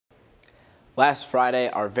Last Friday,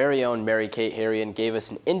 our very own Mary-Kate Harrion gave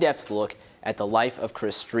us an in-depth look at the life of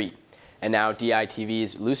Chris Street. And now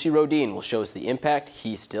DITV's Lucy Rodin will show us the impact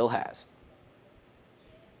he still has.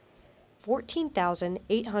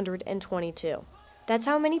 14,822. That's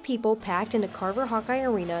how many people packed into Carver Hawkeye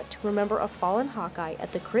Arena to remember a fallen Hawkeye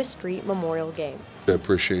at the Chris Street Memorial Game. I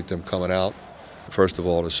appreciate them coming out, first of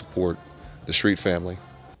all, to support the Street family.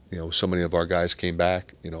 You know, so many of our guys came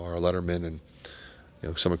back, you know, our lettermen and, you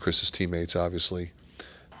know, some of Chris's teammates, obviously.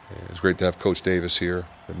 And it's great to have Coach Davis here.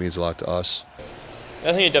 It means a lot to us.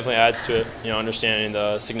 I think it definitely adds to it, you know, understanding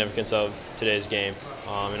the significance of today's game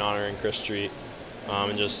and honoring Chris Street,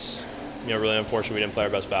 and just, you know, really unfortunate we didn't play our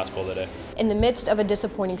best basketball today. In the midst of a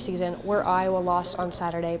disappointing season where Iowa lost on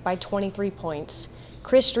Saturday by 23 points,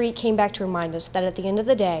 Chris Street came back to remind us that at the end of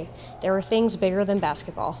the day, there are things bigger than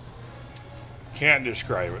basketball. Can't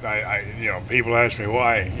describe it. You know, people ask me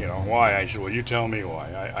why, why. I said, well, you tell me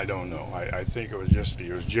why. I don't know. I think it was just, he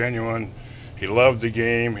was genuine. He loved the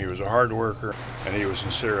game. He was a hard worker, and he was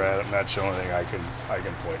sincere at it, and that's the only thing I can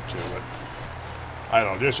point to. But I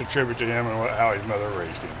don't know, just attribute to him and how his mother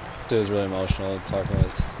raised him. It was really emotional talking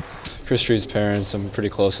with Chris Street's parents. I'm pretty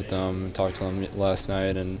close with them. I talked to them last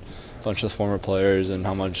night and a bunch of the former players and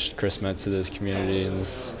how much Chris meant to this community and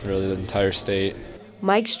really the entire state.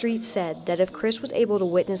 Mike Street said that if Chris was able to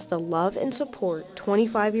witness the love and support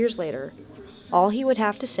 25 years later, all he would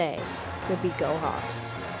have to say would be "Go Hawks."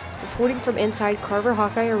 Reporting from inside Carver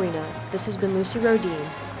Hawkeye Arena, this has been Lucy Rodin,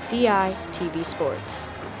 DITV Sports.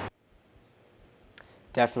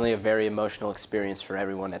 Definitely a very emotional experience for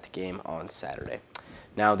everyone at the game on Saturday.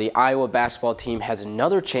 Now, the Iowa basketball team has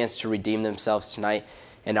another chance to redeem themselves tonight,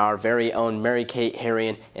 and our very own Mary-Kate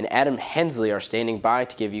Harrion and Adam Hensley are standing by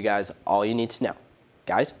to give you guys all you need to know.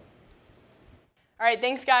 Guys? All right,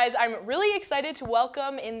 thanks, guys. I'm really excited to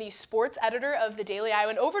welcome in the sports editor of the Daily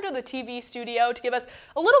Iowan over to the TV studio to give us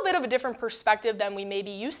a little bit of a different perspective than we may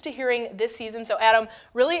be used to hearing this season. So, Adam,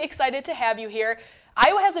 really excited to have you here.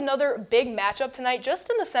 Iowa has another big matchup tonight, just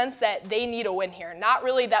in the sense that they need a win here. Not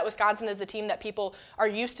really that Wisconsin is the team that people are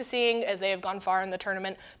used to seeing, as they have gone far in the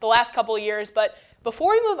tournament the last couple of years. But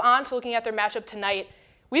before we move on to looking at their matchup tonight,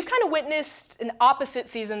 we've kind of witnessed an opposite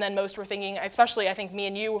season than most were thinking, especially I think me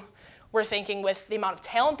and you were thinking with the amount of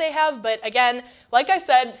talent they have. But again, like I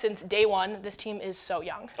said, since day one, this team is so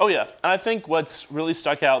young. Oh, yeah. And I think what's really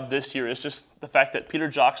stuck out this year is just the fact that Peter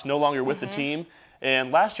Jok's no longer with the team.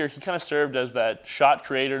 And last year, he kind of served as that shot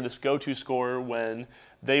creator, this go-to scorer when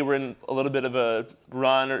they were in a little bit of a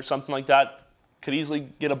run or something like that. Could easily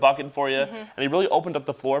get a bucket for you. And he really opened up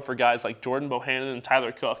the floor for guys like Jordan Bohannon and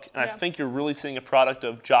Tyler Cook. And I think you're really seeing a product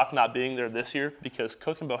of Jok not being there this year because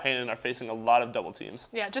Cook and Bohannon are facing a lot of double teams.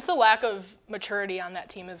 Yeah, just the lack of maturity on that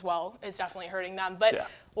team as well is definitely hurting them. But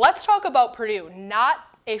let's talk about Purdue. Not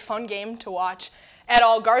a fun game to watch at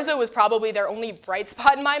all. Garza was probably their only bright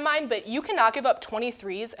spot in my mind, but you cannot give up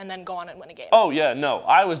 23s and then go on and win a game. Oh, yeah, no.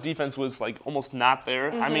 Iowa's defense was like almost not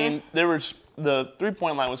there. I mean, the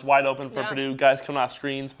three-point line was wide open for Purdue, guys coming off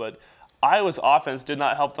screens, but Iowa's offense did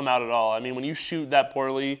not help them out at all. I mean, when you shoot that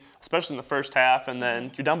poorly, especially in the first half, and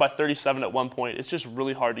then you're down by 37 at one point, it's just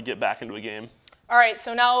really hard to get back into a game. All right,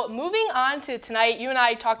 so now moving on to tonight, you and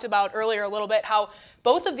I talked about earlier a little bit how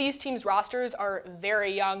both of these teams' rosters are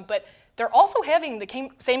very young, but they're also having the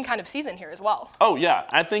same kind of season here as well. Oh, yeah.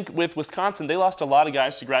 I think with Wisconsin, they lost a lot of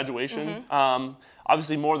guys to graduation.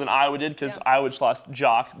 Obviously more than Iowa did because Iowa just lost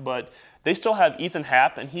Jok, but they still have Ethan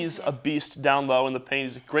Happ, and he's a beast down low in the paint.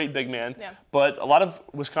 He's a great big man. But a lot of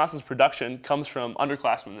Wisconsin's production comes from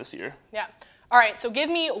underclassmen this year. Yeah. All right, so give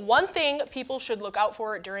me one thing people should look out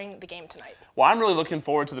for during the game tonight. Well, I'm really looking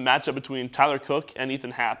forward to the matchup between Tyler Cook and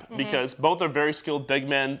Ethan Happ because both are very skilled big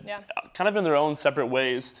men, kind of in their own separate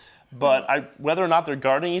ways. But whether or not they're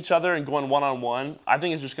guarding each other and going one-on-one, I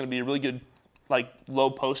think it's just going to be a really good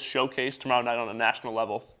low post showcase tomorrow night on a national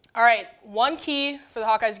level. All right, one key for the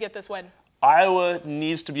Hawkeyes to get this win. Iowa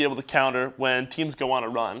needs to be able to counter when teams go on a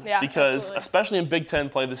run. Because especially in Big Ten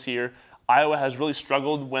play this year, Iowa has really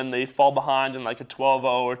struggled when they fall behind in like a 12-0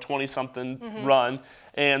 or 20-something run.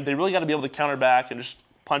 And they really got to be able to counter back and just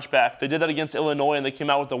punch back. They did that against Illinois and they came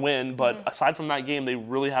out with a win, but aside from that game, they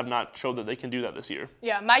really have not showed that they can do that this year.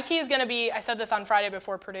 Yeah, my key is going to be, I said this on Friday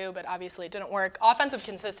before Purdue, but obviously it didn't work, offensive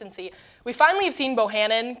consistency. We finally have seen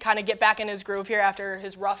Bohannon kind of get back in his groove here after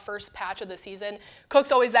his rough first patch of the season.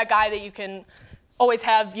 Cook's always that guy that you can always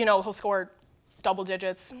have, he'll score double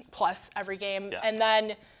digits plus every game. And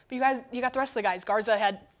then, but you got the rest of the guys. Garza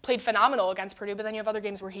had played phenomenal against Purdue, but then you have other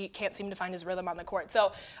games where he can't seem to find his rhythm on the court.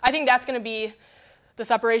 So I think that's going to be the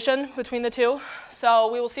separation between the two.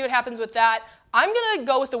 So we will see what happens with that. I'm going to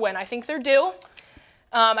go with the win. I think they're due.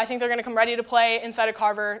 I think they're going to come ready to play inside of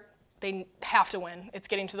Carver. They have to win. It's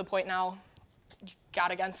getting to the point now. You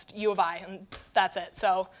got against U of I, and that's it.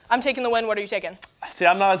 So I'm taking the win. What are you taking? See,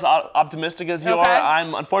 I'm not as optimistic as you are.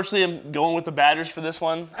 I'm unfortunately going with the Badgers for this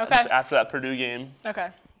one. Just after that Purdue game. Okay.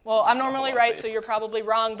 Well, I'm normally right, so you're probably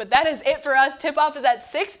wrong. But that is it for us. Tip-off is at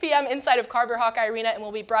 6 p.m. inside of Carver Hawkeye Arena and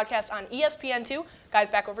will be broadcast on ESPN2. Guys,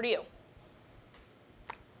 back over to you.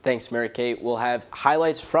 Thanks, Mary Kate. We'll have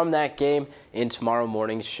highlights from that game in tomorrow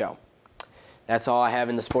morning's show. That's all I have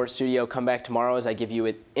in the sports studio. Come back tomorrow as I give you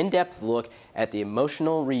an in-depth look at the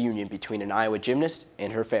emotional reunion between an Iowa gymnast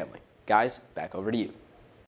and her family. Guys, back over to you.